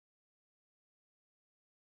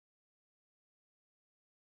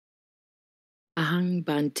Ahang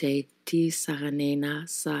bante tisaranena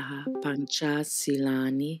saha pancha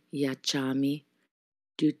silani yachami.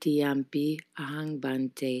 Dutiyampi ahang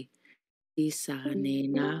bante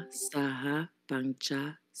tisaranena saha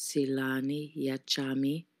pancha silani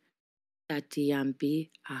yachami.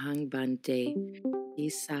 Tatiyampi ahang bante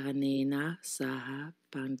tisaranena saha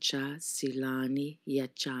pancha silani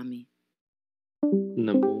yachami.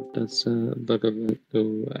 Namo tassa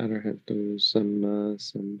bhagavato arahato samma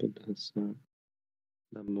sambuddhassa.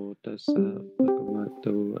 Namo tassa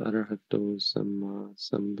bhagavato arahato samma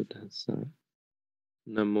sambuddhassa.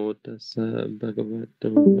 Namo tassa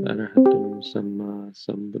bhagavato arahato samma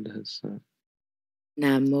sambuddhassa.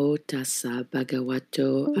 Namo tassa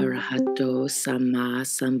bhagavato arahato samma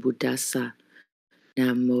sambuddhassa.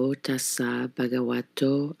 Namo tassa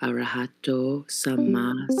bhagavato arahato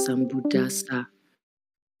samma sambuddhassa.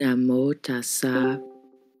 Namo tassa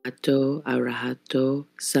bhagavato arahato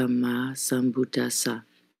samma sambuddhassa.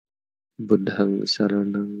 Buddhang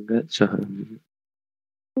saranang gacchami.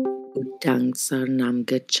 Buddhang saranam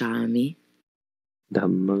gacchami.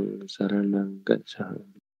 Dhammang saranang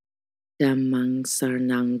gacchami. Dhammang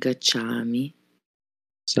saranam gacchami.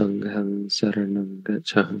 Sanghang saranang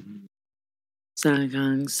gacchami.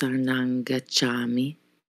 Sanghang saranam gacchami.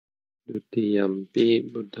 Dutiyampi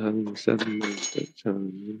buddhang saranang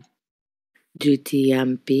gacchami.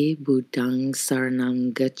 Dutiyampi buddhang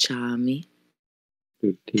saranam gacchami.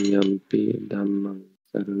 Dutiyampi dhammang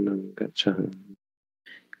saranang gacchami.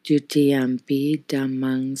 Dutiyampi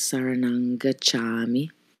dhammang saranam gacchami.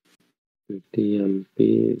 Dutiyampi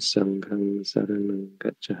sanghang saranang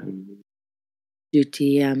gacchami.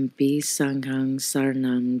 Dutiyampi sanghang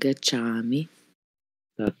saranam gacchami.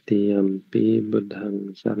 Tatiyampi buddhang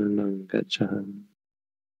saranang gacchami.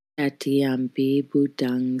 Tatiyampi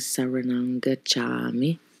buddhang saranam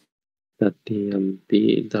gacchami. Tatiyampi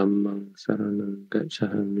dhammang saranang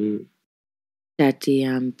gacchami.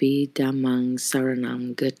 Tatiyampi dhammang saranam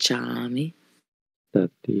gacchami.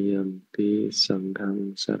 Tatiyampi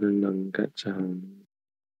sanghang saranang gacchami.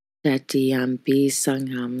 Tatiyampi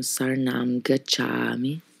sangham saranam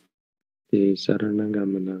gacchami. Te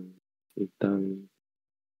saranagamanang itang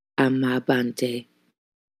Amabante.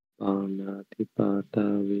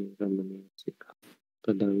 panatipata veramani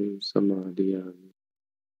sikkhapadang samadhiyami.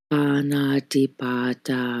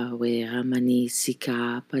 Panatipata veramani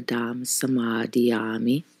sikkhapadam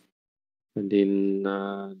samadhiyami.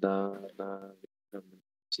 Adinādāna veramani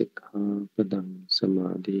sikkhapadang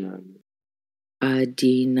samadhiyami.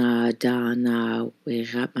 Adinādana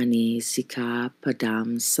veramani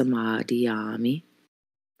sikkhapadam samadhiyami.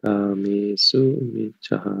 Kāmesu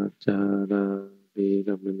micchāchāra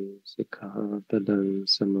veramani sikkhapadang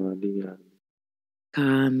samadhiyami.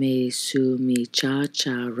 Kāmesu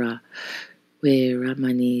micchāchāra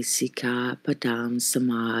veramani sikkhapadam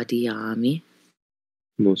samadhiyami.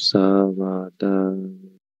 Musāvādā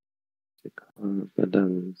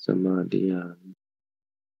sikkhapadang samadhiyami.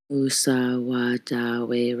 Musāvādā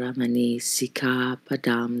veramani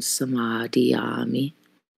sikkhapadam samadhiyami.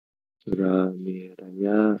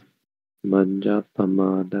 Surameraya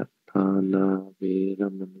manjapamadatthana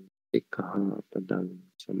veramani sikkhapadang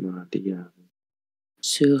samadhiyami.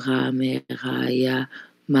 Surameraya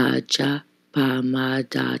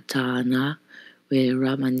majjapamadatthana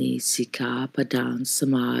veramani sikkhapadam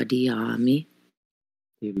samadhiyami.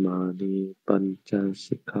 Imani panca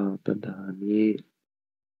sikkhapadani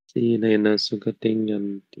silena sugating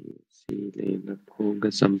yanti silena bhoga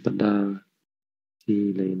sampada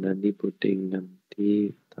silena niputing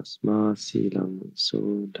yanti tasma silang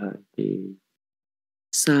sodhati.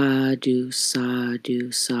 Sadhu,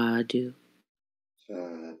 sadhu, sadhu.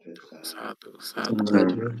 Sadhu, Sadhu,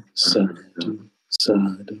 sadhu,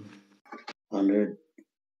 sadhu.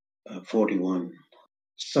 141.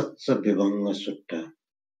 Saccavibhanga Sutta,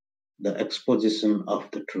 the exposition of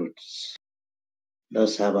the truths.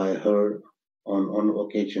 Thus have I heard on one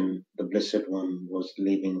occasion the Blessed One was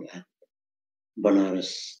living at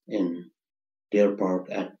Banaras in Deer Park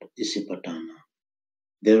at Isipatana.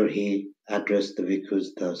 There he addressed the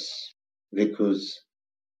Bhikkhus thus. Bhikkhus,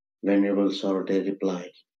 Venerable Sir, they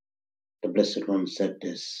replied. The Blessed One said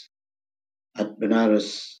this. At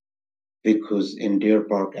Banaras, Bhikkhus in Deer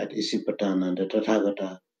Park at Isipatana, the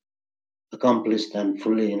Tathagata, accomplished and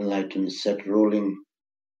fully enlightened, sat rolling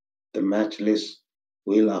the matchless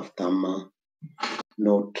wheel of Dhamma.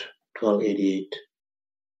 Note 1288.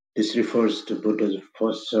 This refers to Buddha's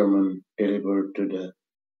first sermon delivered to the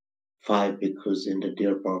 5 bhikkhus in the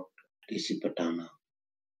Deer Park at Isipatana,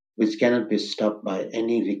 which cannot be stopped by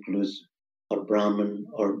any recluse or Brahmin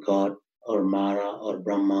or God or Mara or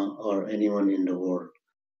Brahma or anyone in the world.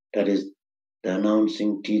 That is the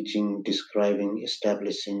announcing, teaching, describing,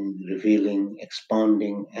 establishing, revealing,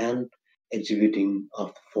 expounding, and exhibiting of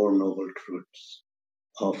the Four Noble Truths.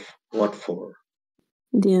 Of what for?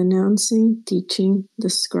 The announcing, teaching,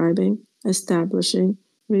 describing, establishing,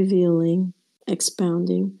 revealing,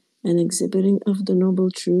 expounding, and exhibiting of the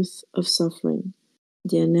noble truth of suffering.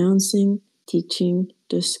 The announcing, teaching,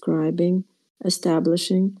 describing,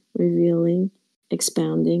 establishing, revealing,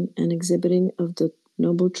 expounding, and exhibiting of the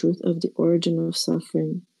noble truth of the origin of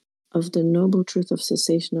suffering, of the noble truth of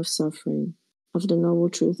cessation of suffering, of the noble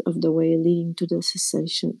truth of the way leading to the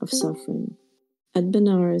cessation of suffering. At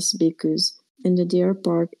Benares, bhikkhus, in the deer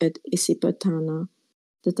park at Isipatana,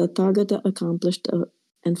 the Tathagata accomplished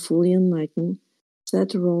and fully enlightened,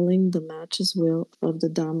 sat rolling the matchless wheel of the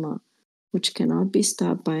Dhamma, which cannot be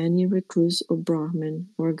stopped by any recluse or Brahmin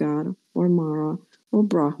or God or Mara or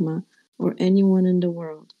Brahma or anyone in the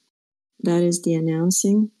world. That is the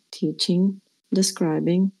announcing, teaching,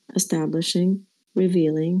 describing, establishing,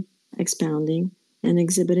 revealing, expounding, and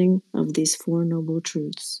exhibiting of these Four Noble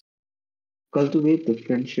Truths. Cultivate the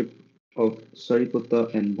friendship of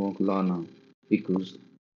Sariputta and Moggallana, bhikkhus.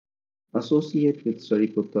 Associate with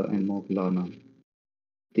Sariputta and Moggallana.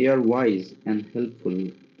 They are wise and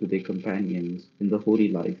helpful to their companions in the holy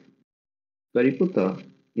life. Sariputta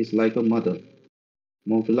is like a mother.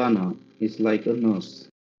 Moggallana is like a nurse.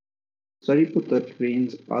 Sariputta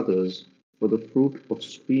trains others for the fruit of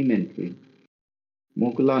stream entry.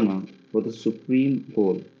 Moggallana for the supreme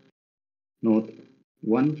goal. Note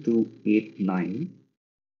 1289.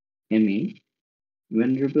 MA.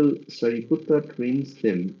 Venerable Sariputta trains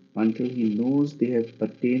them until he knows they have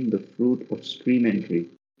attained the fruit of stream entry.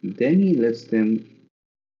 Then he lets them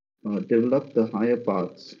develop the higher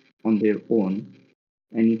paths on their own,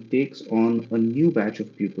 and he takes on a new batch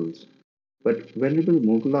of pupils. But Venerable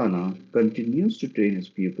Moggallana continues to train his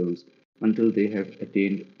pupils until they have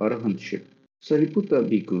attained arahantship. Sariputta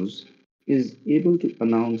bhikkhus is able to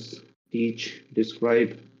announce, teach,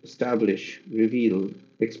 describe, establish, reveal,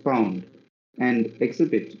 expound, and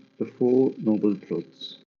exhibit the Four Noble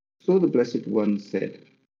Truths. So the Blessed One said.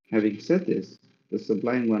 Having said this, the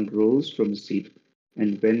Sublime One rose from his seat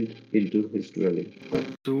and went into his dwelling.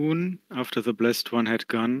 Soon after the Blessed One had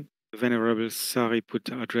gone, the Venerable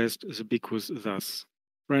Sariputta addressed the bhikkhus thus.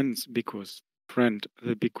 Friends, bhikkhus. Friend,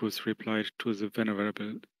 the bhikkhus replied to the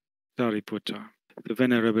Venerable Sariputta. The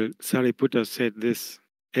Venerable Sariputta said this.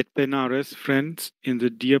 At Benares, friends, in the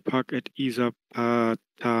deer park at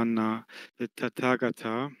Isipatana, the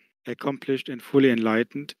Tathagata, accomplished and fully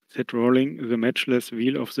enlightened, sat rolling the matchless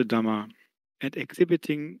wheel of the Dhamma, and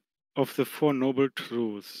exhibiting of the Four Noble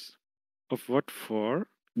Truths. Of what for?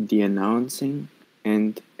 The announcing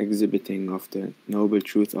and exhibiting of the noble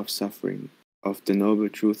truth of suffering, of the noble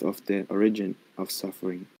truth of the origin of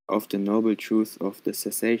suffering, of the noble truth of the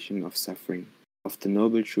cessation of suffering, of the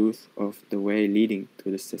noble truth of the way leading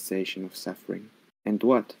to the cessation of suffering. And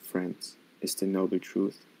what, friends, is the noble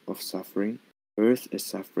truth of suffering? Birth is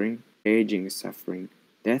suffering, aging is suffering,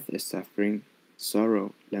 death is suffering,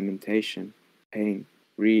 sorrow, lamentation, pain,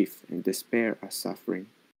 grief, and despair are suffering.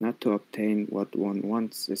 Not to obtain what one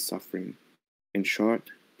wants is suffering. In short,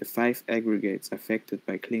 the five aggregates affected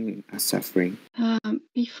by clinging are suffering.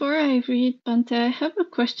 Before I read, Bhante, I have a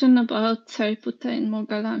question about Sariputta and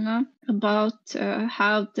Moggallana, about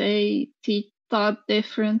how they thought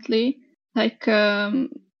differently. Like,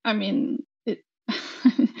 I mean,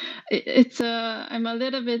 it's I'm a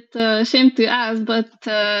little bit ashamed to ask, but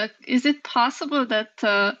is it possible that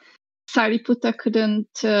Sariputta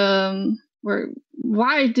couldn't, or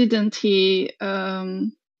why didn't he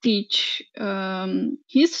teach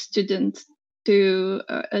his students to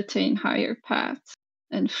attain higher paths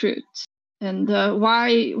and fruits? And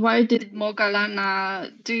why did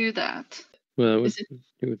Moggallana do that? Well, it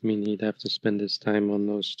would mean he'd have to spend his time on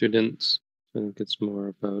those students. I think it's more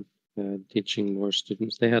about teaching more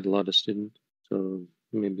students. They had a lot of students, so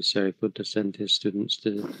maybe Sariputta sent his students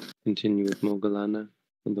to continue with Moggallana.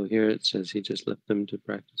 Although here it says he just left them to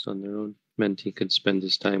practice on their own. Meant he could spend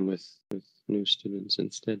his time with new students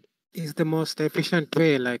instead. Is the most efficient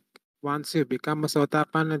way, like once you become a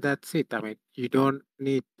Sotapanna, that's it. I mean, you don't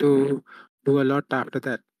need to do a lot after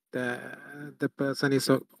that. The person is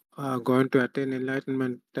going to attain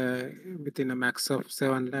enlightenment within a max of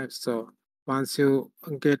 7 lives. So once you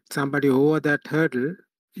get somebody over that hurdle,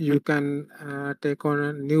 you can take on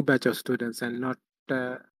a new batch of students and not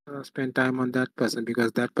spend time on that person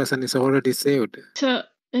because that person is already saved. So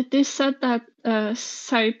it is said that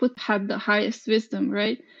Sariputta had the highest wisdom,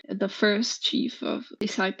 right? The first chief of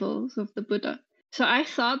disciples of the Buddha. So I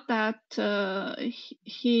thought that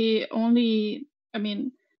he only, I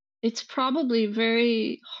mean, it's probably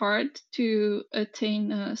very hard to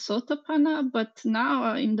attain Sotapanna, but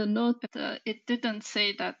now in the note, it didn't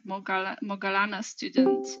say that Moggallana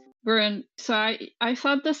students weren't. So I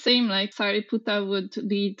thought the same, like Sariputta would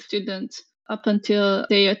lead students up until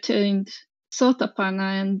they attained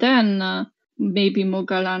Sotapanna, and then maybe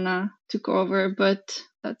Moggallana took over, but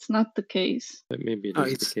that's not the case. But maybe it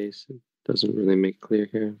is the case. It doesn't really make clear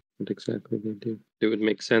here what exactly they do. It would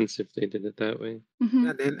make sense if they did it that way. Mm-hmm.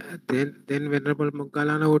 Yeah, then Venerable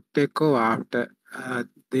Moggallana would take over after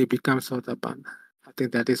they become Sotapanna. I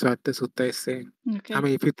think that is what the sutta is saying. Okay. I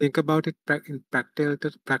mean, if you think about it in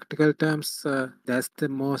practical terms, that's the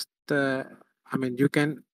most. I mean, you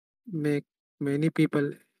can make many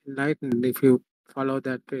people enlightened if you follow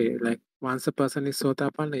that way. Like once a person is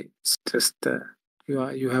Sotapanna, it's just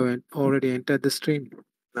you have already entered the stream.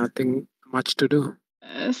 Nothing much to do.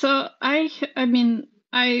 So I mean,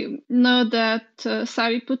 I know that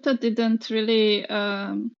Sariputta didn't really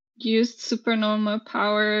use supernormal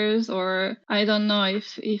powers, or I don't know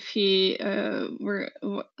if he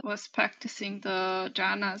was practicing the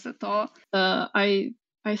jhanas at all. I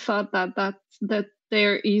thought that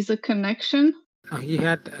there is a connection. He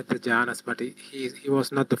had the jhanas, but he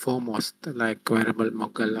was not the foremost like Venerable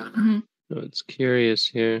Moggallana. Mm-hmm. Oh, it's curious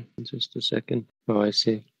here. Just a second. Oh, I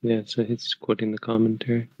see. Yeah, so he's quoting the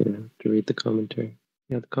commentary. Yeah, to read the commentary.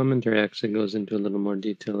 Yeah, the commentary actually goes into a little more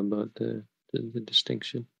detail about the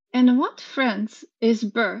distinction. And what, friends, is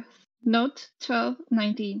birth? Note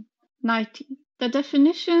 12:19. The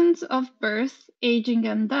definitions of birth, aging,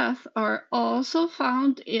 and death are also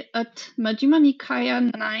found at Majjhima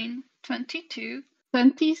Nikāya 9:22.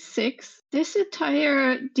 26. This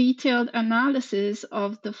entire detailed analysis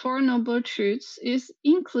of the Four Noble Truths is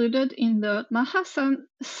included in the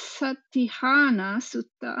Mahasatthihana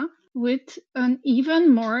Sutta, with an even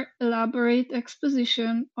more elaborate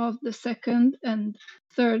exposition of the second and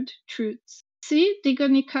third truths. See Digha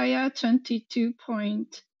Nikāya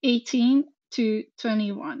 22.18 to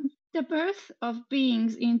 21. The birth of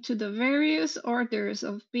beings into the various orders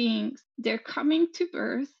of beings, their coming to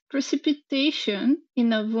birth, precipitation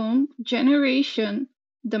in a womb, generation,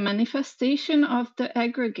 the manifestation of the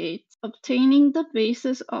aggregates, obtaining the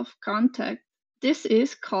basis of contact, this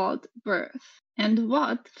is called birth. And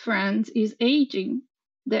what, friends, is aging?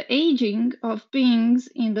 The aging of beings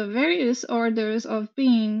in the various orders of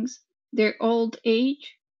beings, their old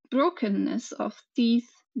age, brokenness of teeth,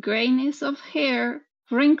 grayness of hair,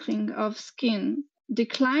 wrinkling of skin,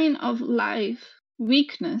 decline of life,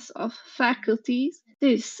 weakness of faculties,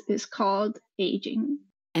 this is called aging.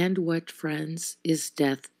 And what, friends, is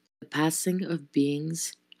death? The passing of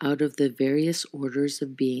beings out of the various orders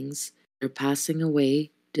of beings, their passing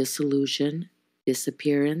away, dissolution,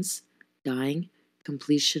 disappearance, dying,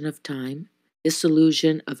 completion of time,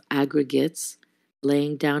 dissolution of aggregates,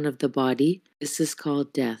 laying down of the body, this is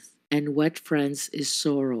called death. And what, friends, is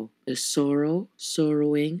sorrow? The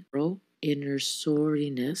sorrowing, inner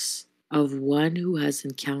sorriness of one who has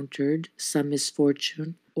encountered some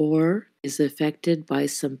misfortune or is affected by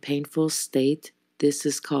some painful state, this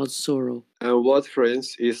is called sorrow. And what,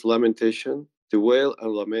 friends, is lamentation? To wail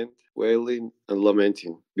and lament, wailing and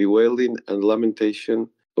lamenting, bewailing and lamentation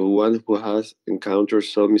of one who has encountered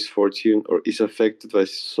some misfortune or is affected by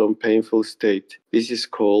some painful state. This is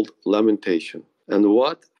called lamentation. And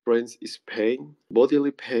what, friends, is pain?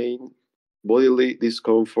 Bodily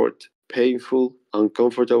discomfort, painful,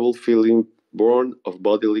 uncomfortable feeling born of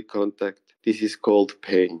bodily contact. This is called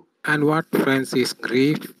pain. And what, friends, is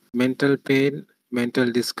grief? Mental pain,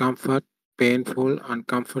 mental discomfort, painful,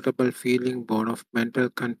 uncomfortable feeling born of mental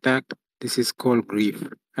contact. This is called grief.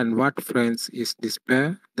 And what, friends, is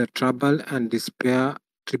despair? The trouble and despair,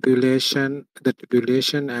 tribulation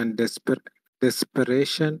and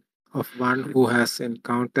desperation of one who has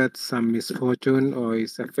encountered some misfortune or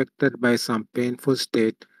is affected by some painful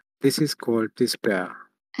state. This is called despair.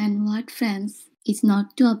 And what, friends, is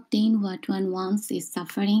not to obtain what one wants is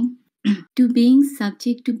suffering? To being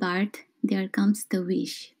subject to birth, there comes the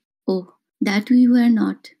wish. Oh, that we were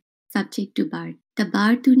not subject to birth. The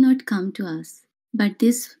birth would not come to us. But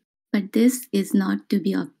this is not to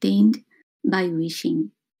be obtained by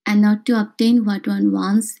wishing. And not to obtain what one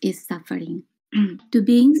wants is suffering. To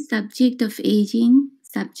being subject of aging,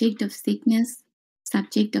 subject of sickness,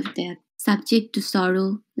 subject of death, subject to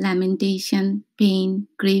sorrow, lamentation, pain,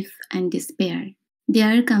 grief, and despair.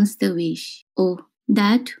 There comes the wish. Oh,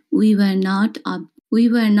 that we were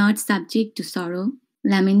not subject to sorrow,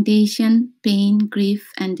 lamentation, pain, grief,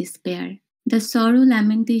 and despair. The sorrow,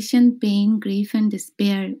 lamentation, pain, grief, and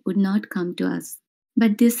despair would not come to us.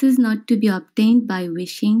 But this is not to be obtained by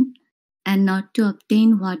wishing, and not to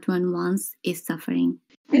obtain what one wants is suffering.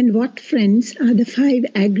 And what, friends, are the 5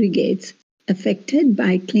 aggregates affected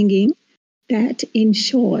by clinging that, in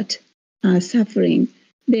short, are suffering?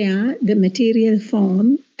 They are the material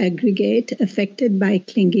form aggregate affected by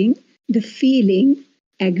clinging, the feeling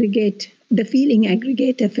aggregate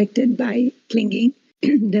affected by clinging,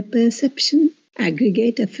 the perception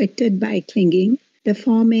aggregate affected by clinging, the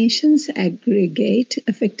formations aggregate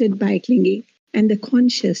affected by clinging, and the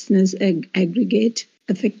consciousness aggregate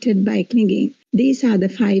affected by clinging. These are the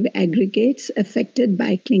 5 aggregates affected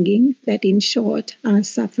by clinging that, in short, are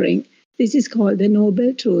suffering. This is called the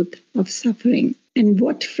noble truth of suffering. And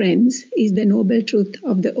what, friends, is the noble truth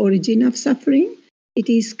of the origin of suffering? It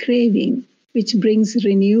is craving, which brings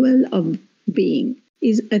renewal of being,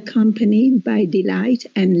 is accompanied by delight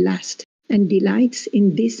and lust, and delights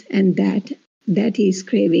in this and that. That is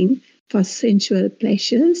craving for sensual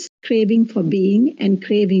pleasures, craving for being, and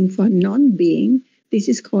craving for non-being. This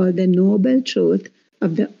is called the noble truth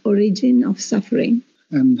of the origin of suffering.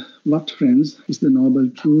 And what, friends, is the noble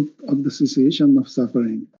truth of the cessation of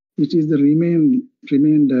suffering? It is the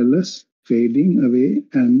remainderless fading away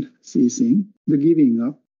and ceasing, the giving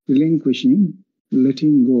up, relinquishing,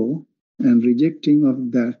 letting go, and rejecting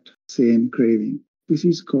of that same craving. This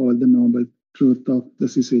is called the noble truth of the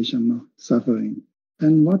cessation of suffering.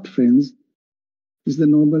 And what, friends, is the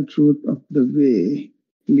noble truth of the way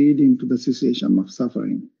leading to the cessation of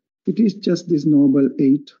suffering? It is just this noble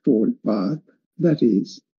 8-fold path, that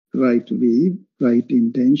is, right view, right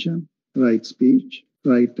intention, right speech,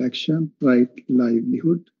 right action, right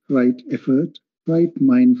livelihood, right effort, right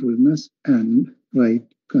mindfulness, and right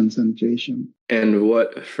concentration. And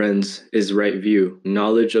what, friends, is right view?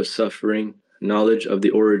 Knowledge of suffering, knowledge of the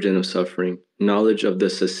origin of suffering, knowledge of the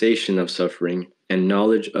cessation of suffering, and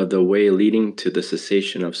knowledge of the way leading to the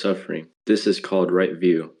cessation of suffering. This is called right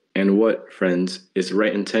view. And what, friends, is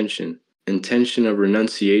right intention? Intention of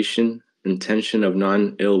renunciation, intention of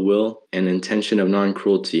non-ill will, and intention of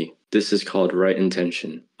non-cruelty. This is called right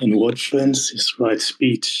intention. And what, friends, is right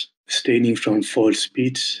speech? Abstaining from false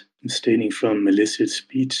speech, abstaining from malicious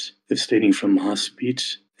speech, abstaining from harsh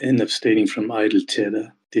speech, and abstaining from idle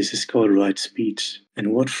chatter. This is called right speech.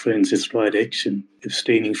 And what, friends, is right action?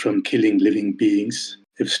 Abstaining from killing living beings,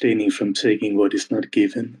 abstaining from taking what is not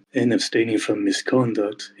given, and abstaining from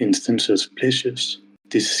misconduct, instances, pleasures.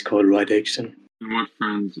 This is called right action. And what,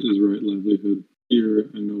 friends, is right livelihood? Here,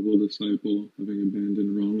 a noble disciple, having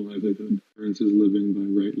abandoned wrong livelihood, earns his living by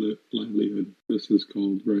right livelihood. This is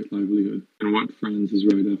called right livelihood. And what, friends, is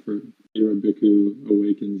right effort? Here, a bhikkhu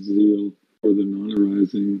awakens zeal for the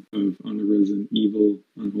non-arising of unarisen evil,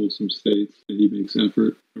 unwholesome states, and he makes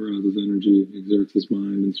effort, arouses energy, exerts his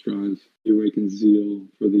mind, and strives. He awakens zeal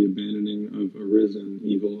for the abandoning of arisen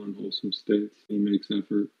evil, unwholesome states. He makes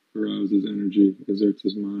effort, arouses energy, exerts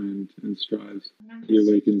his mind, and strives. He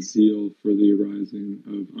awakens zeal for the arising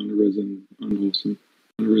of unarisen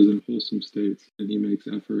wholesome states, and he makes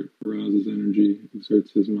effort, arouses energy,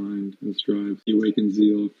 exerts his mind, and strives. He awakens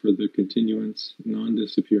zeal for the continuance,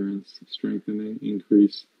 non-disappearance, strengthening,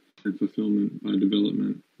 increase, and fulfillment by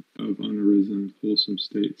development of unarisen wholesome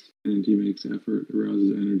states, and he makes effort,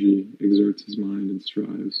 arouses energy, exerts his mind, and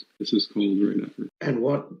strives. This is called right effort. And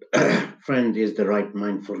what, friend, is the right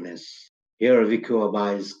mindfulness? Here, Bhikkhu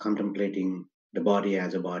abides contemplating the body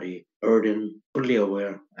as a body, ardent, fully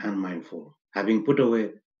aware, and mindful. Having put away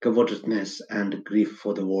covetousness and grief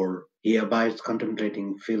for the world, he abides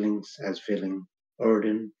contemplating feelings as feeling,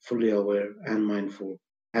 ardent, fully aware, and mindful.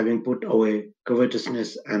 Having put away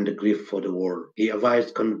covetousness and grief for the world, he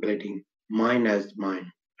abides contemplating mind as mind,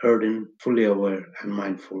 ardent, fully aware, and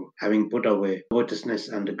mindful. Having put away covetousness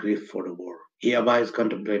and grief for the world, he abides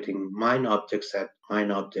contemplating mind objects as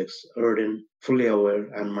mind objects, ardent, fully aware,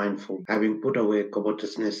 and mindful. Having put away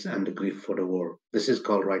covetousness and grief for the world. This is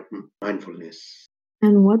called right mindfulness.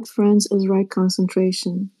 And what, friends, is right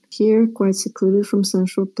concentration? Here, quite secluded from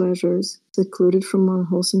sensual pleasures, secluded from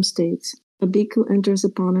unwholesome states, a bhikkhu enters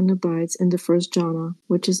upon and abides in the first jhana,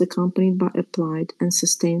 which is accompanied by applied and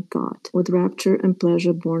sustained thought, with rapture and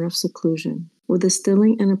pleasure born of seclusion. With the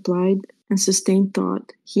stilling and applied and sustained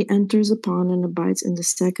thought, he enters upon and abides in the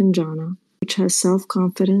second jhana, which has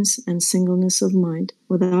self-confidence and singleness of mind,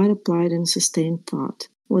 without applied and sustained thought,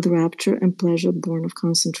 with rapture and pleasure born of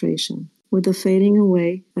concentration. With the fading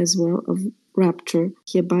away as well of rapture,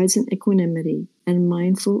 he abides in equanimity, and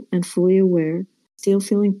mindful and fully aware, still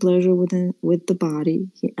feeling pleasure with the body,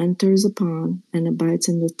 he enters upon and abides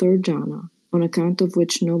in the third jhana, on account of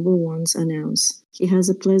which noble ones announce, he has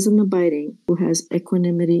a pleasant abiding, who has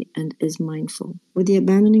equanimity and is mindful. With the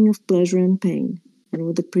abandoning of pleasure and pain, and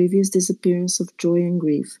with the previous disappearance of joy and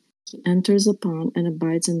grief, He enters upon and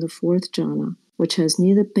abides in the fourth jhana, which has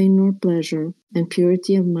neither pain nor pleasure, and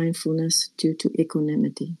purity of mindfulness due to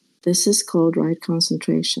equanimity. This is called right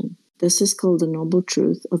concentration. This is called the noble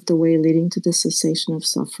truth of the way leading to the cessation of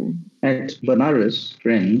suffering. At Banaras,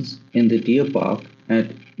 friends, in the deer park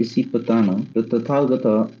at Isipatana, the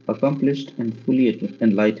Tathagata, accomplished and fully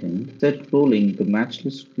enlightened, sat rolling the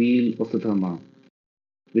matchless wheel of the Dhamma,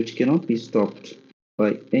 which cannot be stopped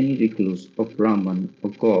by any recluse or Brahman or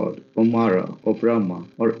God or Mara or Brahma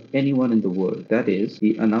or anyone in the world. That is,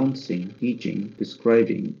 the announcing, teaching,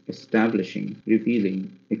 describing, establishing,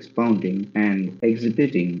 revealing, expounding, and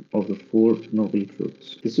exhibiting of the Four Noble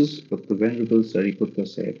Truths. This is what the Venerable Sariputta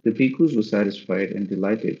said. The bhikkhus were satisfied and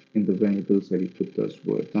delighted in the Venerable Sariputta's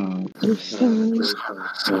word.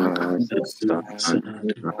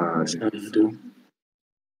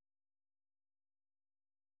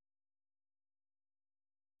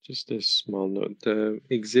 Just a small note.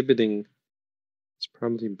 Exhibiting is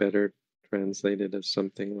probably better translated as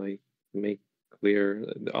something like make clear.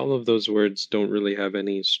 All of those words don't really have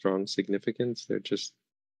any strong significance. They're just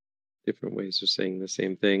different ways of saying the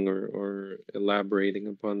same thing or elaborating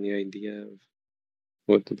upon the idea of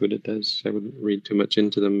what the Buddha does. I wouldn't read too much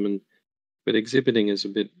into them. But exhibiting is a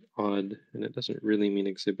bit odd, and it doesn't really mean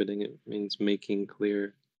exhibiting. It means making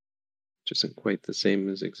clear. Which isn't quite the same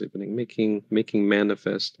as exhibiting, making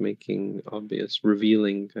manifest, making obvious,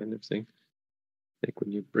 revealing kind of thing. Like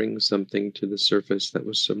when you bring something to the surface that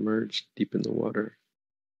was submerged deep in the water,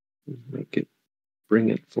 bring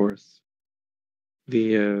it forth.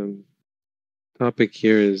 The topic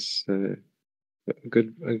here is a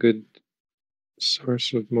good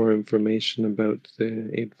source of more information about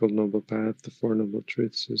the Eightfold Noble Path, the Four Noble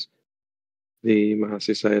Truths, is the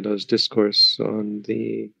Mahasi Sayadaw's discourse on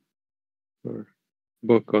the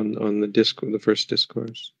book on the first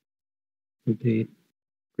discourse, the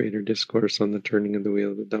Greater Discourse on the Turning of the Wheel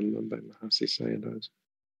of the Dhamma by Mahasi Sayadaw.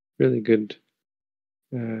 Really good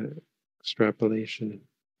extrapolation and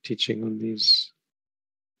teaching on these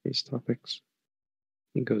topics.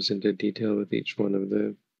 He goes into detail with each one of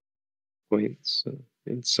the points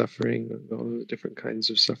in suffering, and all the different kinds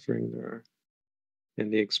of suffering there are.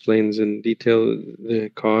 And he explains in detail the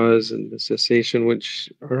cause and the cessation, which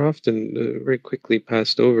are often very quickly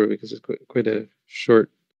passed over because it's quite a short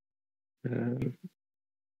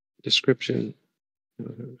description,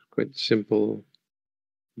 quite simple,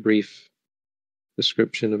 brief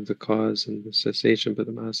description of the cause and the cessation. But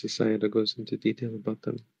the Mahasi Sayadaw goes into detail about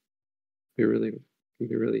them. Can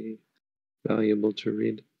be really valuable to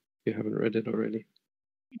read if you haven't read it already.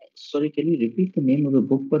 Sorry, can you repeat the name of the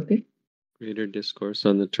book, Bhante? Greater Discourse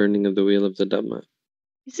on the Turning of the Wheel of the Dhamma.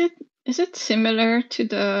 Is it similar to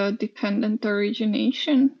the Dependent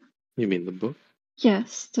Origination? You mean the book?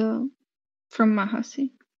 Yes, from Mahasi.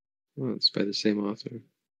 Well, it's by the same author.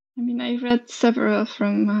 I mean, I read several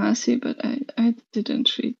from Mahasi, but I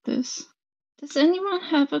didn't read this. Does anyone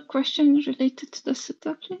have a question related to the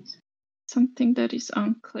sutta, please? Something that is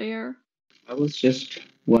unclear? I was just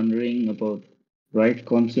wondering about right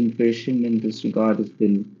concentration in this regard has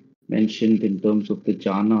been mentioned in terms of the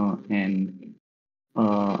jhana, and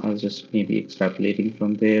I was just maybe extrapolating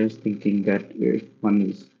from there, thinking that if one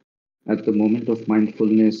is at the moment of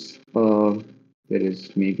mindfulness, there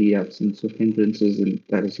is maybe absence of hindrances, and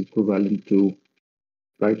that is equivalent to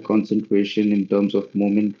right concentration in terms of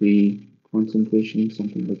momentary concentration,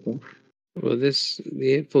 something like that. Well,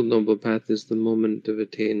 the Eightfold Noble Path is the moment of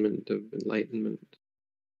attainment of enlightenment.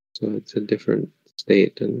 So it's a different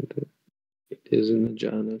state, and it is in the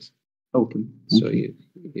jhanas. Okay. So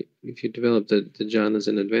if you develop the jhanas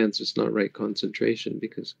in advance, it's not right concentration,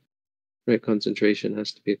 because right concentration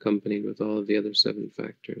has to be accompanied with all of the other 7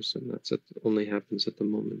 factors, and only happens at the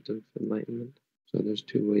moment of enlightenment. So there's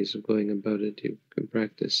 2 ways of going about it. You can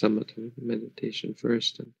practice samatha meditation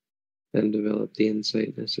first, and then develop the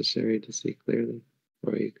insight necessary to see clearly.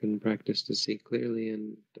 Or you can practice to see clearly,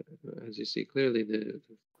 and as you see clearly, the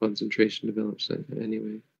concentration develops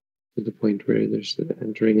anyway, to the point where there's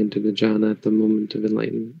entering into the jhana at the moment of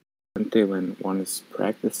enlightenment. Until when one is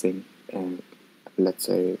practicing, and let's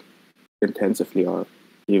say intensively or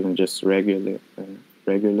even just regularly,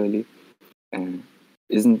 and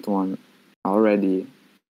isn't one already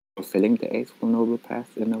fulfilling the Eightfold Noble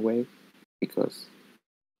Path in a way? Because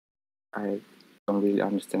I don't really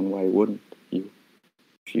understand why wouldn't you,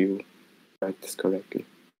 if you practice correctly.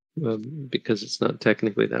 Well, because it's not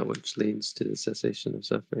technically that which leads to the cessation of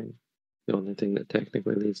suffering. The only thing that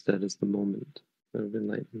technically leads to that is the moment of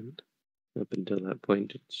enlightenment. Up until that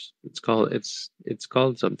point, it's called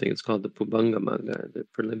something. It's called the Pubbanga Magga, the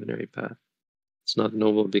preliminary path. It's not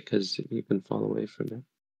noble because you can fall away from it.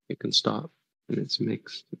 you can stop, and it's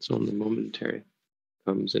mixed. It's only momentary. It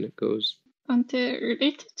comes and it goes. Ante,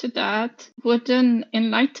 related to that, would an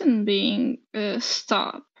enlightened being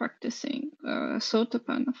stop practicing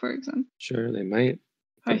Sotapanna, for example? Sure, they might.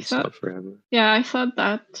 They I can't stop thought, forever. yeah, I thought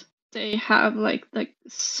that they have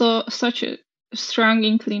such a strong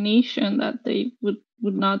inclination that they would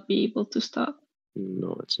not be able to stop.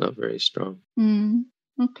 No, it's not very strong.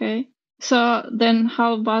 Okay. So then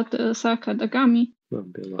how about the Sakadagami? It'll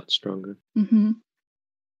be a lot stronger.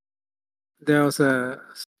 There was a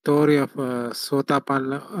story of a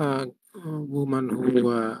Sotapanna woman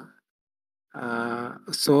who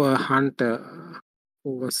saw a hunter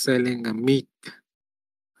who was selling a meat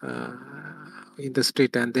in the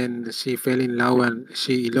street, and then she fell in love and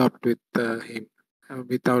she eloped with him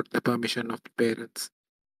without the permission of the parents.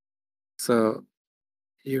 So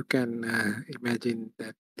you can imagine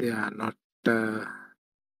that they are not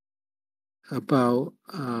above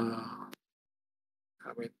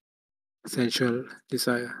sensual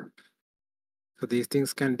desire. So these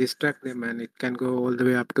things can distract them, and it can go all the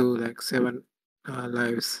way up to like 7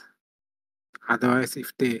 lives. Otherwise,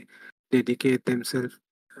 if they dedicate themselves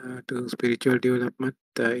to spiritual development,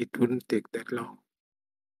 it wouldn't take that long.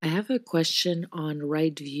 I have a question on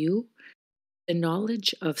right view. The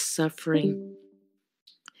knowledge of suffering,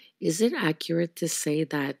 is it accurate to say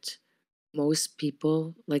that most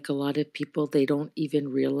people, like a lot of people, they don't even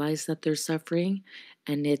realize that they're suffering,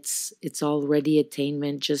 and it's already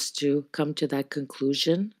attainment just to come to that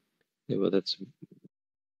conclusion? Yeah, well, that's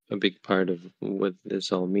a big part of what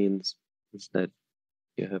this all means, is that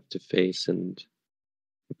you have to face and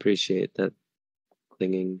appreciate that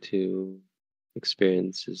clinging to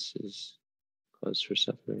experiences is cause for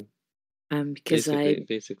suffering. Because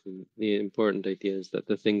basically, the important idea is that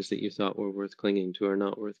the things that you thought were worth clinging to are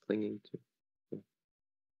not worth clinging to. So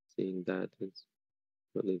seeing that is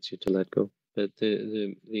what leads you to let go. But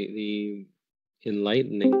the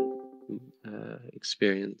enlightening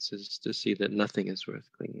experience is to see that nothing is worth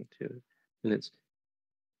clinging to, and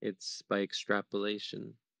it's by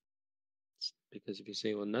extrapolation. Because if you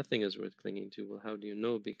say, well, nothing is worth clinging to, well, how do you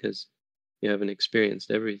know? Because you haven't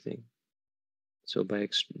experienced everything. So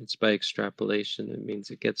it's by extrapolation. It means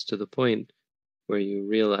it gets to the point where you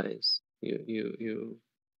realize you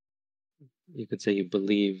could say you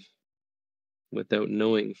believe without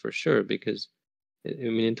knowing for sure, because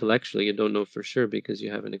intellectually you don't know for sure because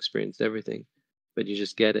you haven't experienced everything, but you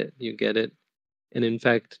just get it. You get it, and in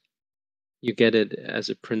fact, you get it as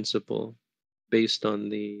a principle based on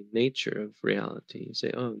the nature of reality. You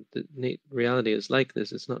say, oh, reality is like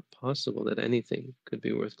this. It's not possible that anything could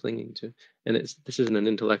be worth clinging to. And this isn't an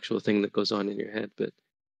intellectual thing that goes on in your head, but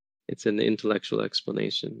it's an intellectual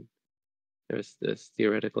explanation. There's this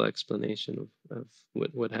theoretical explanation of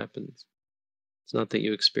what happens. It's not that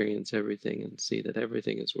you experience everything and see that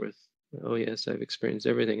everything is worth, oh yes, I've experienced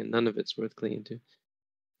everything and none of it's worth clinging to.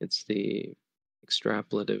 It's the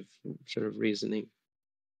extrapolative sort of reasoning.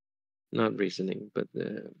 Not reasoning, but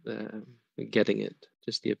the getting it,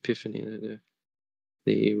 just the epiphany,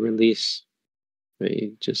 the release, where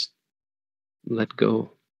you just let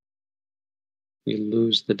go. You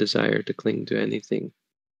lose the desire to cling to anything.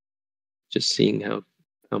 Just seeing how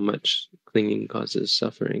much clinging causes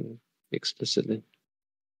suffering explicitly.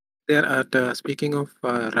 There are, speaking of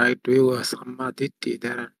right view or Sammaditthi,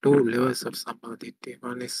 there are 2 levels of Sammaditthi.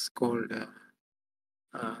 One is called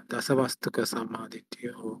Dasavastuka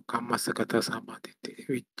Sammaditthi or Kammasakata Sammaditthi,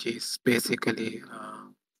 which is basically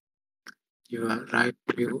your right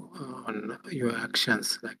view on your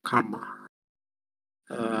actions, like karma,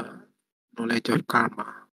 knowledge of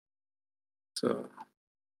karma. So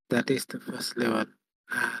that is the first level.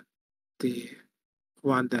 And the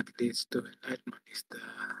one that leads to enlightenment is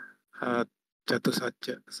the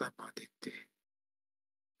Chatusatya Sammaditthi,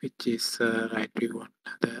 which is right view on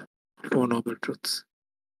the 4 Noble Truths.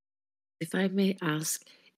 If I may ask,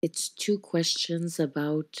 it's 2 questions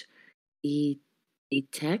about the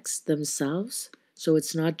texts themselves, so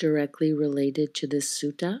it's not directly related to this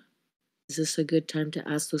sutta. Is this a good time to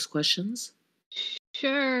ask those questions?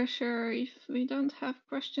 Sure. If we don't have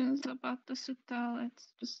questions about the sutta,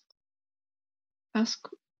 let's just ask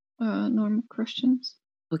normal questions.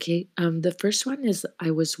 Okay, the first one is,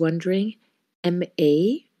 I was wondering,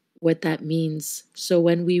 MA, what that means. So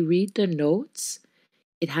when we read the notes,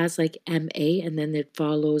 it has like MA and then it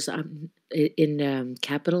follows in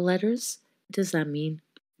capital letters. What does that mean?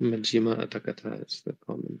 Majjhima Nikāya is the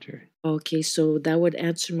commentary. Okay, so that would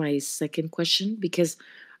answer my second question, because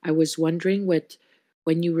I was wondering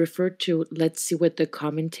when you refer to, let's see what the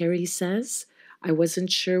commentary says, I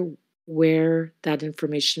wasn't sure where that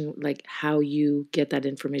information, like how you get that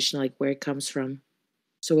information, like where it comes from.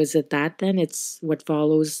 So is it that then? It's what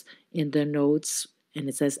follows in the notes and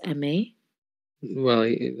it says MA? Well,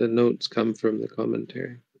 the notes come from the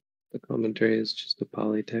commentary. The commentary is just a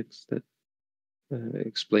Pali text that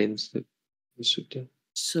explains the sutta.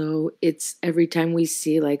 So it's every time we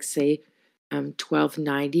see, like, say,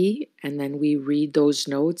 1290, and then we read those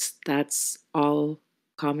notes, that's all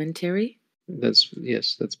commentary? That's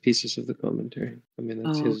pieces of the commentary. I mean,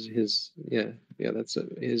 that's his that's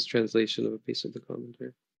his translation of a piece of the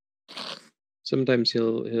commentary. Sometimes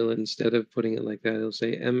he'll instead of putting it like that, he'll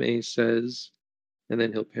say MA says, and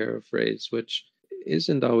then he'll paraphrase, which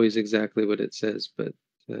isn't always exactly what it says, but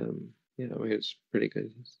it's pretty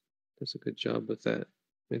good. He does a good job with that.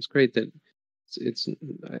 It's great that it's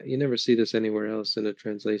you never see this anywhere else in a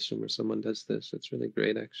translation where someone does this. It's really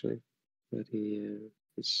great, actually. But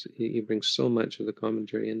he brings so much of the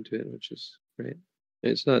commentary into it, which is great.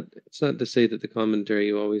 And it's not to say that the commentary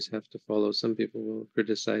you always have to follow. Some people will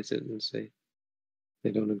criticize it and say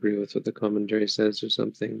they don't agree with what the commentary says or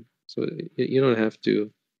something. So you don't have to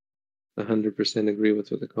 100% agree with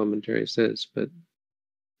what the commentary says, but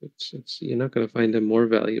it's you're not going to find a more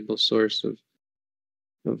valuable source of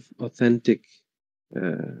authentic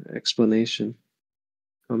explanation.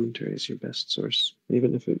 Commentary is your best source,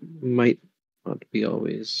 even if it might not be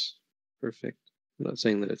always perfect. I'm not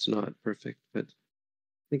saying that it's not perfect, but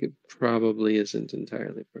I think it probably isn't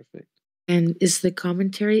entirely perfect. And is the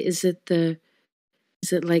commentary, is it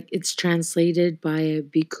like it's translated by a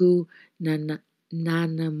Bhikkhu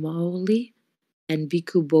Nanamoli and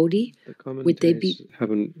Bhikkhu Bodhi? The commentaries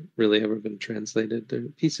haven't really ever been translated. Their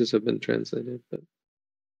pieces have been translated, but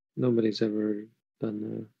nobody's ever done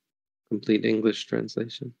a complete English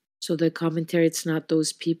translation. So the commentary, it's not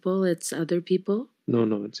those people, it's other people? No,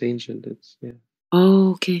 it's ancient.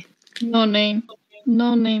 Oh, okay. No name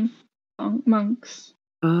monks.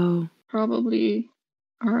 Oh. Probably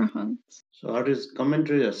arahants. So are these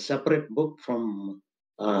commentaries a separate book from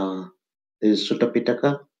the Sutta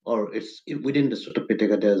Pitaka, or it's within the Sutta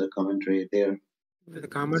Pitaka there's a commentary there? The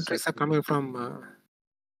commentaries are coming from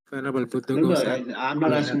Venerable Buddha No, Goswami. I'm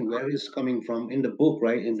not asking where it's coming from in the book,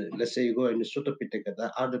 right? Let's say you go in the Sutta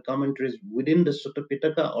Pitaka, are the commentaries within the Sutta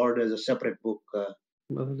Pitaka, or there's a separate book?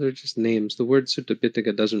 Well, they're just names. The word Sutta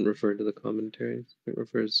Pitaka doesn't refer to the commentaries. It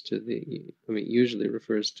refers to usually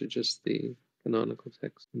refers to just the canonical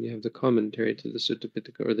text. And you have the commentary to the Sutta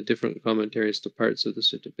Pitaka, or the different commentaries to parts of the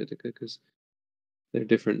Sutta Pitaka, because they're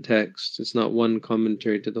different texts. It's not one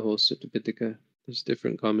commentary to the whole Sutta Pitaka. There's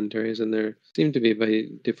different commentaries, and there seem to be by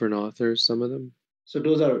different authors, some of them. So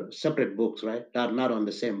those are separate books, right? They're not on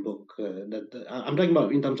the same book. I'm talking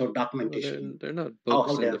about in terms of documentation. Well, they're not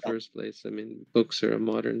books in the first place. I mean, books are a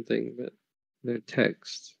modern thing, but they're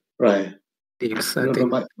texts. Right. Yes,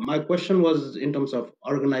 my question was in terms of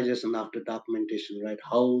organization after documentation, right?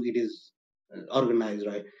 How it is organized,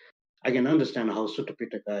 right? I can understand how Sutta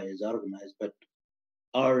Pitaka is organized, but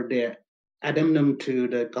are they addendum to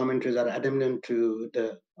the commentaries, are addendum to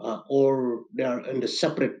the, or they are in the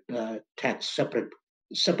separate text,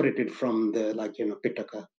 separated from the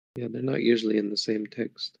Pitaka? Yeah, they're not usually in the same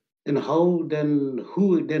text. And who then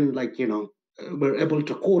were able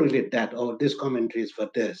to correlate that, or this commentary is for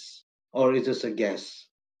this, or is this a guess?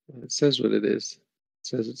 It says what it is. It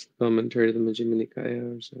says it's the commentary to the Majjhima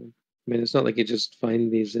Nikāya or so. I mean, it's not like you just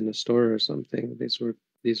find these in a store or something. They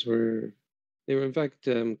were in fact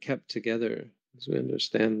kept together, as we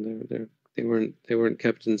understand. They weren't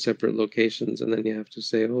kept in separate locations, and then you have to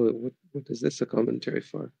say, oh, what is this a commentary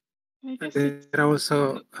for? And there are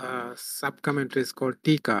also sub-commentaries called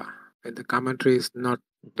Tika, where the commentary is not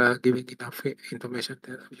giving enough information.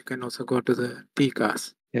 You can also go to the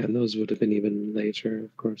Tikas. Yeah, and those would have been even later,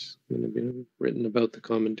 of course, would have been written about the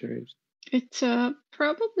commentaries. It's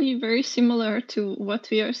probably very similar to what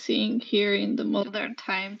we are seeing here in the modern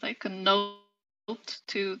times, like a note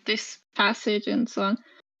to this passage and so on.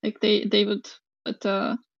 Like they would put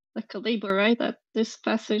like a label, right? That this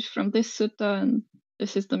passage from this sutta and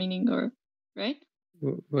this is the meaning, or right?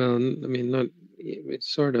 Well, I mean, not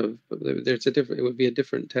it's sort of, but it would be a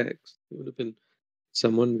different text. It would have been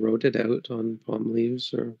someone wrote it out on palm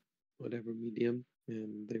leaves or whatever medium,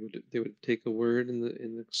 and they would take a word in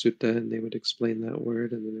the sutta and they would explain that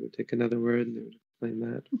word, and then they would take another word and they would explain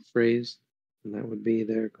that phrase, and that would be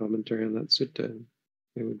their commentary on that sutta.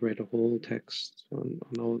 They would write a whole text on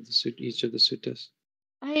all of each of the suttas.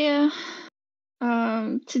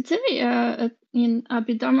 Today in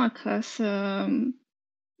Abhidharma class,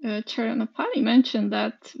 Charanapani mentioned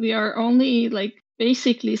that we are only like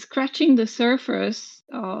basically scratching the surface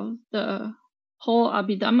of the whole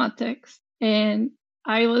Abhidhamma text. And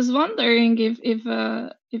I was wondering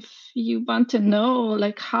if you want to know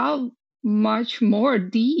like how much more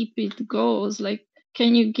deep it goes. Like,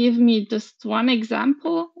 can you give me just one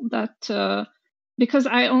example that because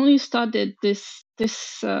I only studied this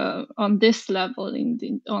on this level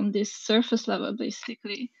on this surface level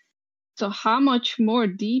basically. So how much more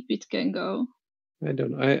deep it can go? I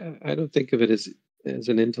don't know. I don't think of it as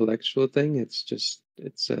an intellectual thing.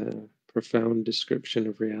 It's a profound description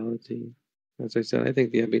of reality. As I said, I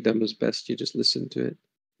think the Abhidhamma is best. You just listen to it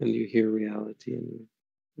and you hear reality and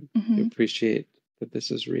you appreciate that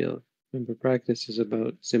this is real. Remember, practice is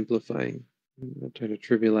about simplifying. I'm not trying to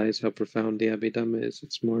trivialize how profound the Abhidhamma is.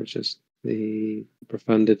 It's more just the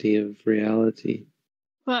profundity of reality.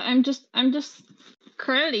 Well, I'm just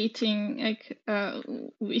correlating. Like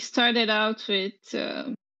we started out with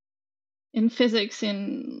in physics,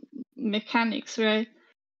 in mechanics, right?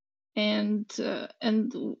 And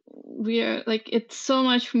we are like, it's so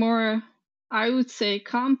much more, I would say,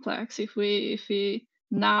 complex if we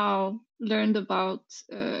now learned about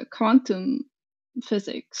quantum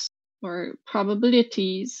physics or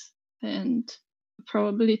probabilities and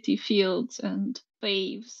probability fields and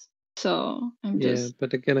waves. So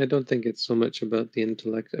But again, I don't think it's so much about the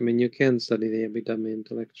intellect. I mean, you can study the Abhidhamma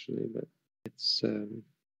intellectually, but it's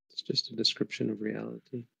just a description of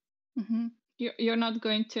reality. You're not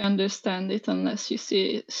going to understand it unless you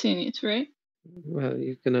seen it, right? Well,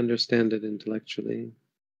 you can understand it intellectually,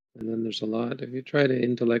 and then there's a lot. If you try to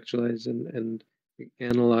intellectualize and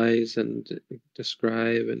analyze and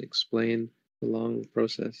describe and explain the long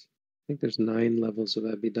process, I think there's 9 levels of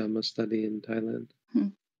Abhidhamma study in Thailand.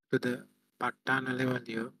 To the Patana level,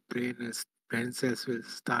 your brain cells will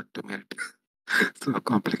start to melt. So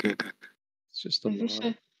complicated. It's just a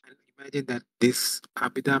lot. Imagine that this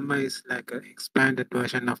Abhidhamma is like an expanded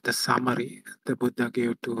version of the summary the Buddha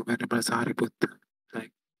gave to Venerable Sariputta.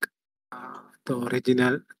 Like the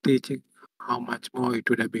original teaching, how much more it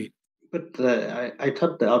would have been. But I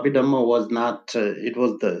thought the Abhidhamma was not, it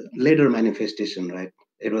was the later manifestation, right?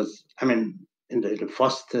 It was, I mean, in the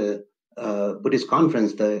first Buddhist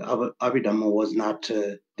conference, the Abhidhamma was not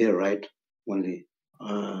there, right? Only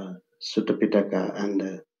Sutta Pitaka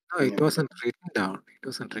and... No, it wasn't written down. It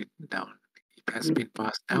wasn't written down. It has been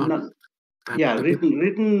passed down.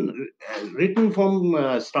 Written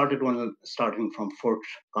form starting from fourth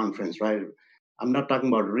conference, right? I'm not talking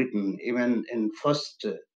about written. Even in first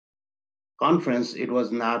conference, it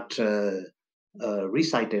was not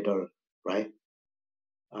recited, or right?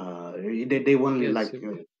 They only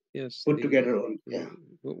put together.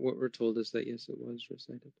 What we're told is that yes, it was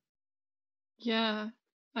recited. Yeah,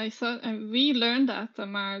 I thought, and we learned that,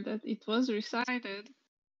 Amar, that it was recited.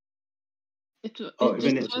 It just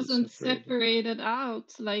wasn't separated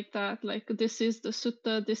out like that. Like, this is the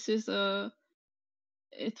sutta, this is a...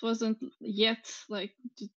 It wasn't yet like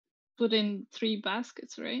put in 3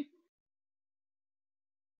 baskets, right?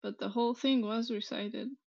 But the whole thing was recited.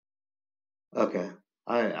 Okay,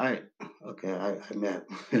 I may have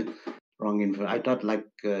wrong info. I thought like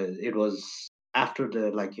it was after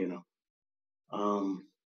the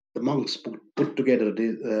the monks put together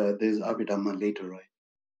this Abhidhamma later, right?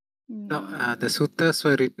 No, the suttas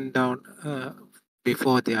were written down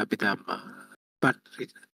before the Abhidhamma, but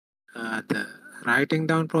the writing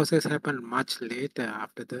down process happened much later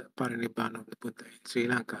after the Parinibbana of the Buddha in Sri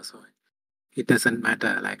Lanka. So it doesn't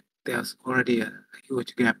matter. Like, there was already a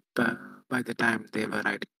huge gap by the time they were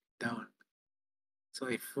writing down. So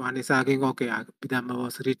if one is arguing, okay, Abhidhamma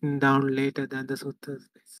was written down later than the suttas,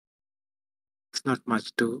 it's not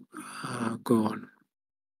much to go on.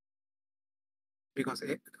 Because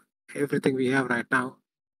everything we have right now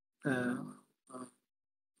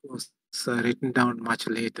was written down much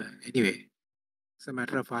later anyway. It's a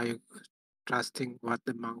matter of how you trusting what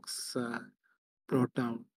the monks brought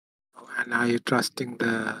down, and are you trusting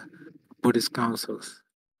the Buddhist councils?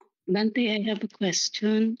 Bhante, I have a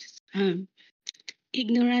question.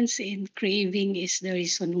 Ignorance and craving is the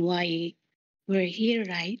reason why we're here,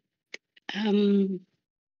 right?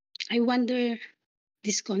 I wonder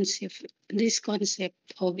this concept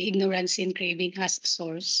of ignorance and craving has a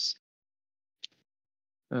source.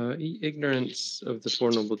 Ignorance of the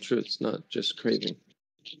Four Noble Truths, not just craving.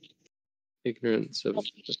 Ignorance of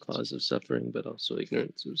the cause of suffering, but also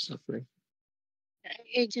ignorance of suffering.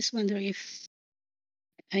 I just wonder if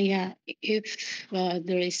there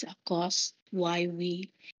is a cause why we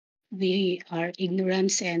are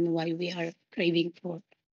ignorant and why we are craving for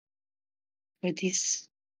this.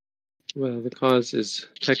 Well, the cause is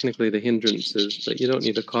technically the hindrances, but you don't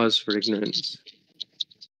need a cause for ignorance.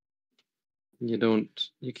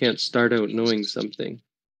 you can't start out knowing something.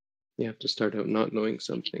 You have to start out not knowing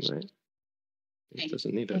something, right? It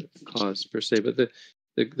doesn't need a cause per se, but the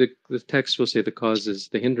text will say the cause is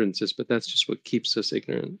the hindrances, but that's just what keeps us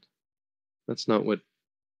ignorant. That's not what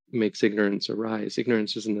makes ignorance arise.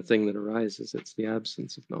 Ignorance isn't the thing that arises; it's the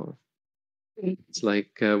absence of knowledge. It's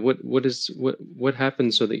like what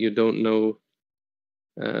happens so that you don't know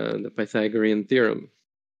the Pythagorean theorem?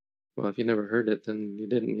 Well, if you never heard it, then you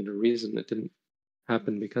didn't need a reason. It didn't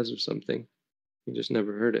happen because of something. You just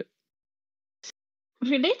never heard it.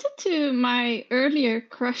 Related to my earlier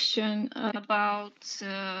question about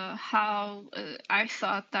how I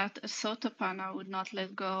thought that a sotapanna would not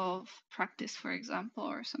let go of practice, for example,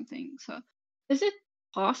 or something. So, is it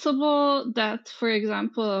possible that, for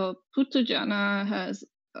example, Puthujjana has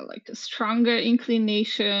like a stronger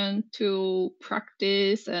inclination to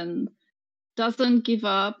practice and doesn't give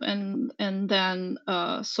up, and then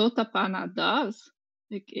sotapanna does?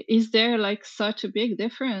 Like, is there like such a big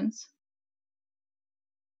difference?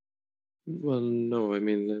 Well, no, I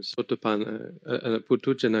mean, the Sotapanna,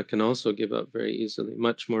 Puthujjana can also give up very easily,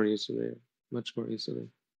 much more easily.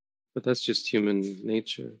 But that's just human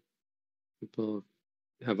nature. People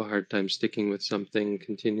have a hard time sticking with something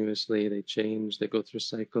continuously. They change, they go through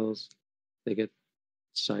cycles, they get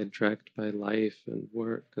sidetracked by life and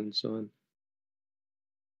work and so on.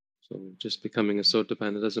 So just becoming a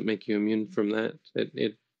Sotapanna doesn't make you immune from that.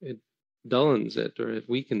 It dullens it, or it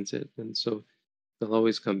weakens it, and so they'll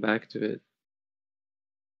always come back to it.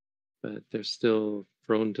 But they're still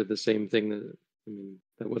prone to the same thing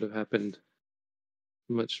that would have happened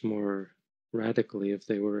much more radically if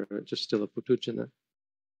they were just still a Puthujjana.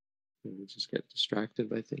 They would just get distracted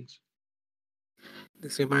by things.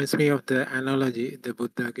 This reminds me of the analogy the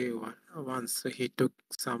Buddha gave once. He took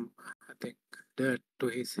some, I think, dirt to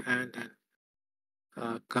his hand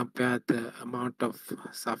and compared the amount of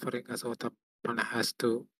suffering a Sotapanna has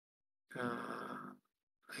to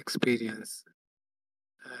experience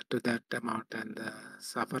to that amount, and the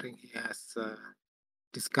suffering he has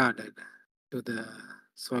discarded to the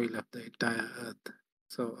soil of the entire earth.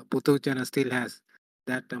 So a Puthujjana still has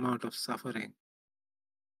that amount of suffering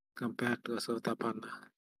compared to a Sotapanna.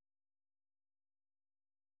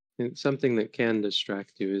 And something that can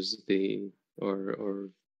distract you is or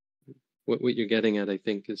what you're getting at, I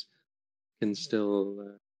think, can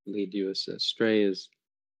still lead you astray, is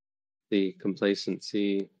the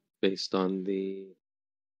complacency based on the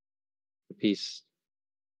peace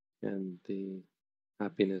and the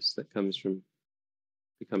happiness that comes from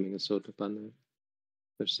becoming a Sotapanna.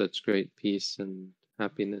 There's such great peace and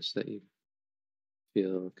happiness that you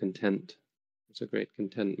feel content. It's a great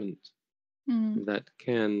contentment that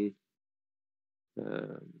can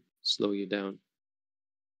slow you down.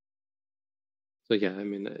 So yeah, I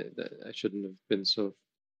mean, I shouldn't have been so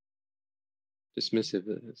dismissive.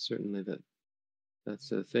 Certainly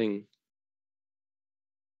that's a thing.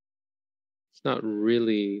 It's not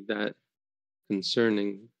really that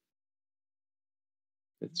concerning.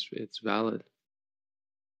 It's valid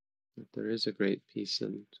that there is a great peace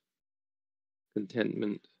and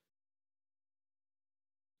contentment,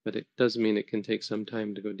 but it does mean it can take some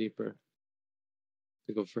time to go deeper,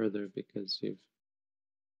 to go further, because you've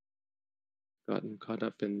gotten caught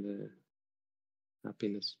up in the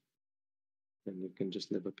happiness, and you can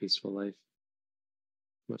just live a peaceful life,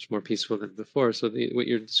 much more peaceful than before. So what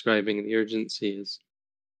you're describing, the urgency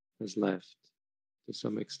has left to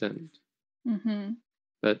some extent. Mm-hmm.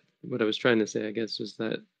 But what I was trying to say, I guess, was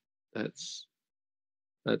that's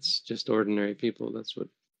just ordinary people. That's what,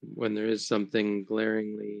 when there is something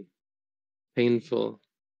glaringly painful,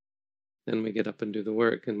 then we get up and do the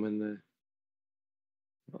work. And when the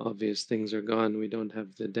obvious things are gone, we don't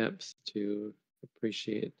have the depth to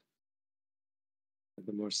appreciate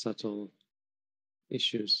the more subtle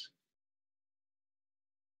issues.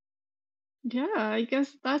 Yeah, I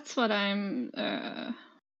guess that's what I'm.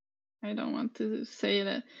 I don't want to say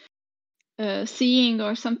that seeing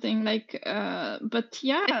or something like. But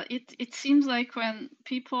yeah, it seems like when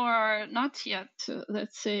people are not yet,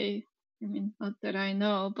 let's say, I mean, not that I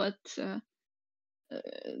know, but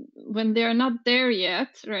when they are not there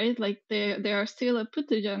yet, right? Like they are still a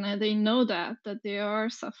Puthujjana. They know that they are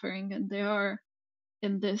suffering and they are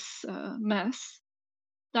in this mess.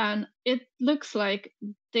 Then it looks like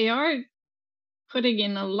they are putting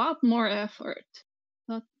in a lot more effort.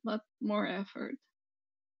 Lot more effort.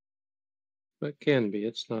 But can be.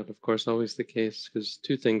 It's not, of course, always the case, because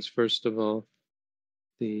two things. First of all,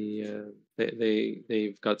 they've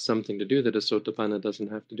got something to do that a Sotapanna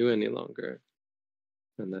doesn't have to do any longer,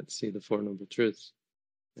 and that's see the Four Noble Truths.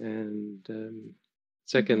 And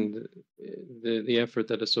Second, the effort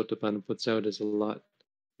that a Sotapanna puts out is a lot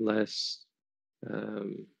less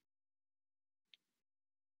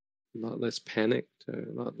panicked,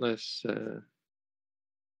 a lot less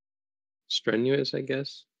strenuous, I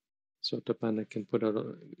guess. Sotapanna can put out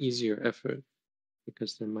an easier effort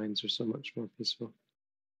because their minds are so much more peaceful,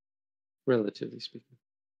 relatively speaking.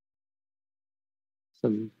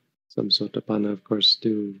 Some Sotapanna, of course,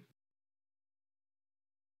 do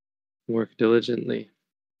work diligently,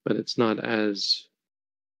 but it's not as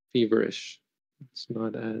feverish. It's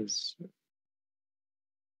not as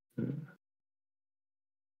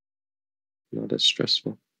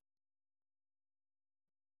stressful.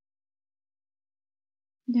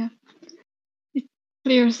 Yeah, it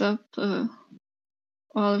clears up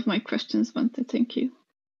all of my questions, Bhante. Thank you.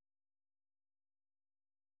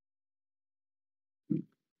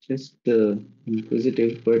 Just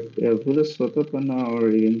inquisitive, but will a Sotapanna or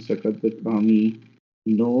even Saccavibhanga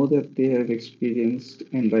know that they have experienced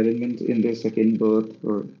enlightenment in their second birth,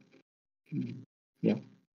 or yeah?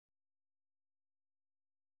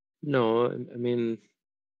 No, I mean,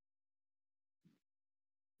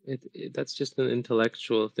 that's just an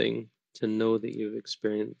intellectual thing to know that you've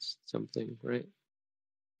experienced something, right?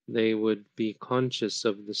 They would be conscious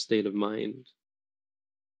of the state of mind.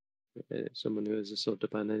 Someone who is a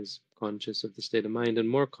Sotapanna is conscious of the state of mind, and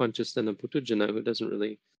more conscious than a Putujana who doesn't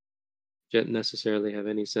really necessarily have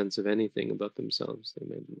any sense of anything about themselves. They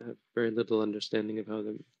may have very little understanding of how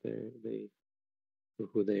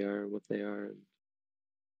who they are, what they are, and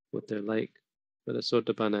what they're like. But a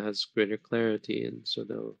Sotapanna has greater clarity, and so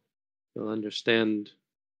they'll understand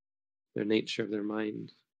their nature of their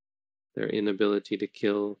mind, their inability to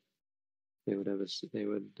kill. They would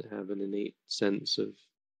have an innate sense of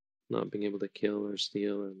not being able to kill or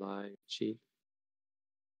steal or lie or cheat.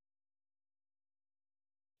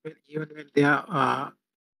 Well, even when they are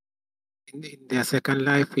in their second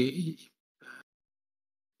life, the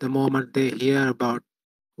moment they hear about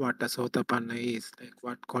what a Sotapanna is, like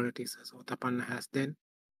what qualities a Sotapanna has, then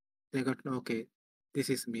they got, okay, this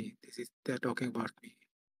is me. They're talking about me,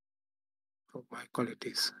 of my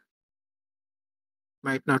qualities.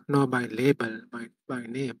 Might not know by label, by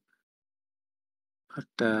name, but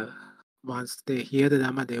once they hear the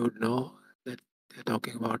Dhamma, they would know that they're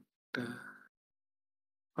talking about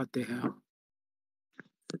what they have.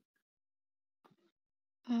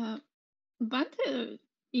 But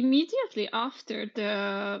immediately after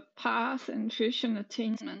the path and fusion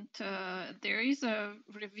attainment, there is a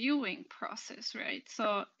reviewing process, right?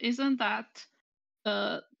 So isn't that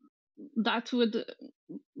that would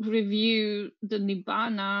review the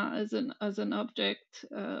nibbana as an object,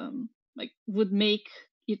 like would make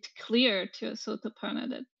it clear to a Sotapanna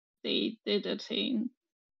that they did attain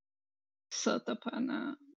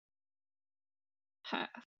Sotapanna path.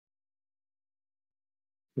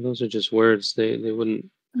 Those are just words. They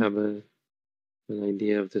wouldn't have an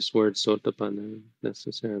idea of this word Sotapanna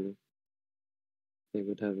necessarily. They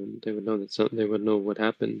would know that they would know what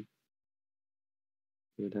happened.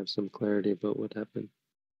 They would have some clarity about what happened.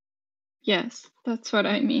 Yes, that's what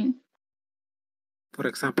I mean. For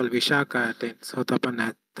example, Vishaka attained Sotapanna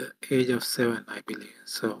at the age of 7, I believe.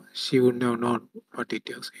 So she wouldn't have known what it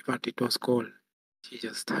was called. She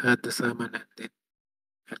just heard the sermon and then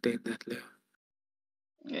attained that level.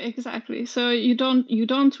 Exactly. So you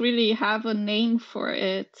don't really have a name for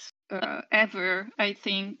it ever. I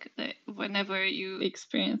think that whenever you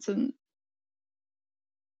experience an,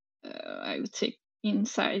 I would say,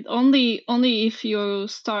 insight, only if you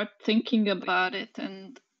start thinking about it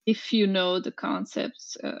and if you know the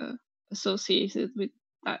concepts associated with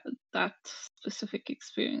that specific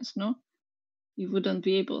experience, no, you wouldn't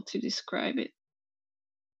be able to describe it.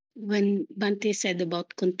 When Bhante said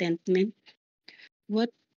about contentment, what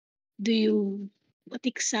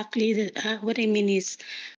exactly, what I mean is,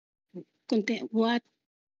 what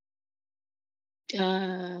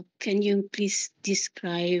can you please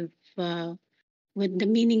describe what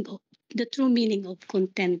the true meaning of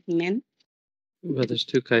contentment? Well, there's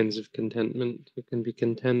two kinds of contentment. You can be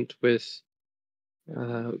content with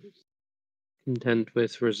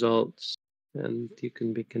results, and you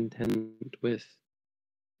can be content with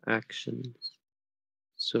actions.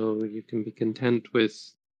 So you can be content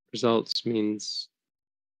with results means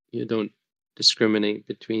you don't discriminate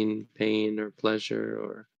between pain or pleasure,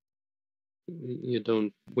 or you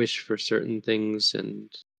don't wish for certain things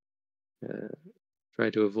and try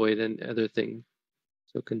to avoid other things.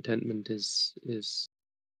 So contentment is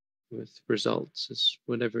with results, is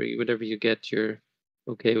whatever you get, you're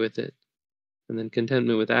okay with it. And then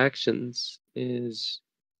contentment with actions is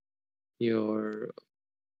you're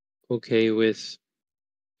okay with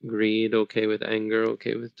greed, okay with anger,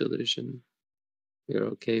 okay with delusion. You're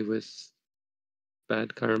okay with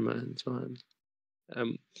bad karma and so on.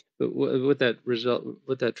 But what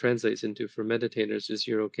that translates into for meditators is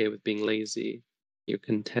you're okay with being lazy. You're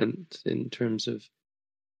content in terms of,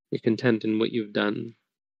 you're content in what you've done.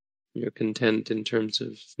 You're content in terms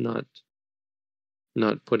of not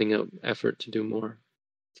putting out effort to do more,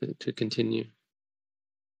 to continue.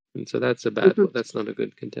 And so that's a bad, that's not a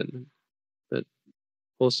good contentment. But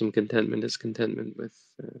wholesome contentment is contentment with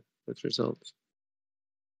results,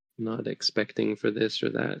 not expecting for this or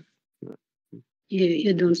that.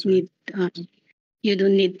 You don't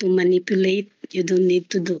need to manipulate. You don't need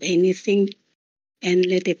to do anything, and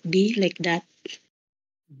let it be like that.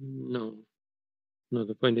 No,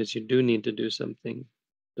 the point is you do need to do something.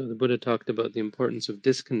 So the Buddha talked about the importance of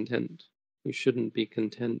discontent. You shouldn't be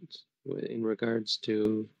content in regards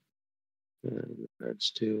to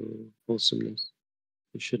wholesomeness.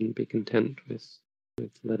 You shouldn't be content with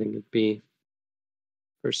letting it be,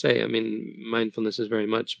 per se. I mean, mindfulness is very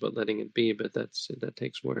much about letting it be, but that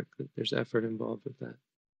takes work. There's effort involved with that.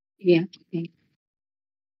 Yeah. Okay.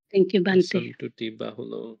 Thank you, Bhante. Santuti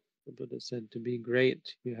bahulo. The Buddha said, to be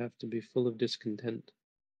great, you have to be full of discontent.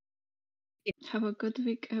 Have a good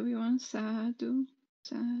week, everyone. Sadhu.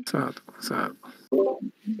 Sadhu. Sadhu. Sadhu.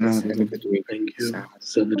 Have a good week. Thank you.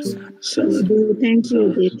 Sadhu. Thank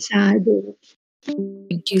you, Sadhu.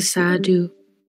 Thank you, Sadhu.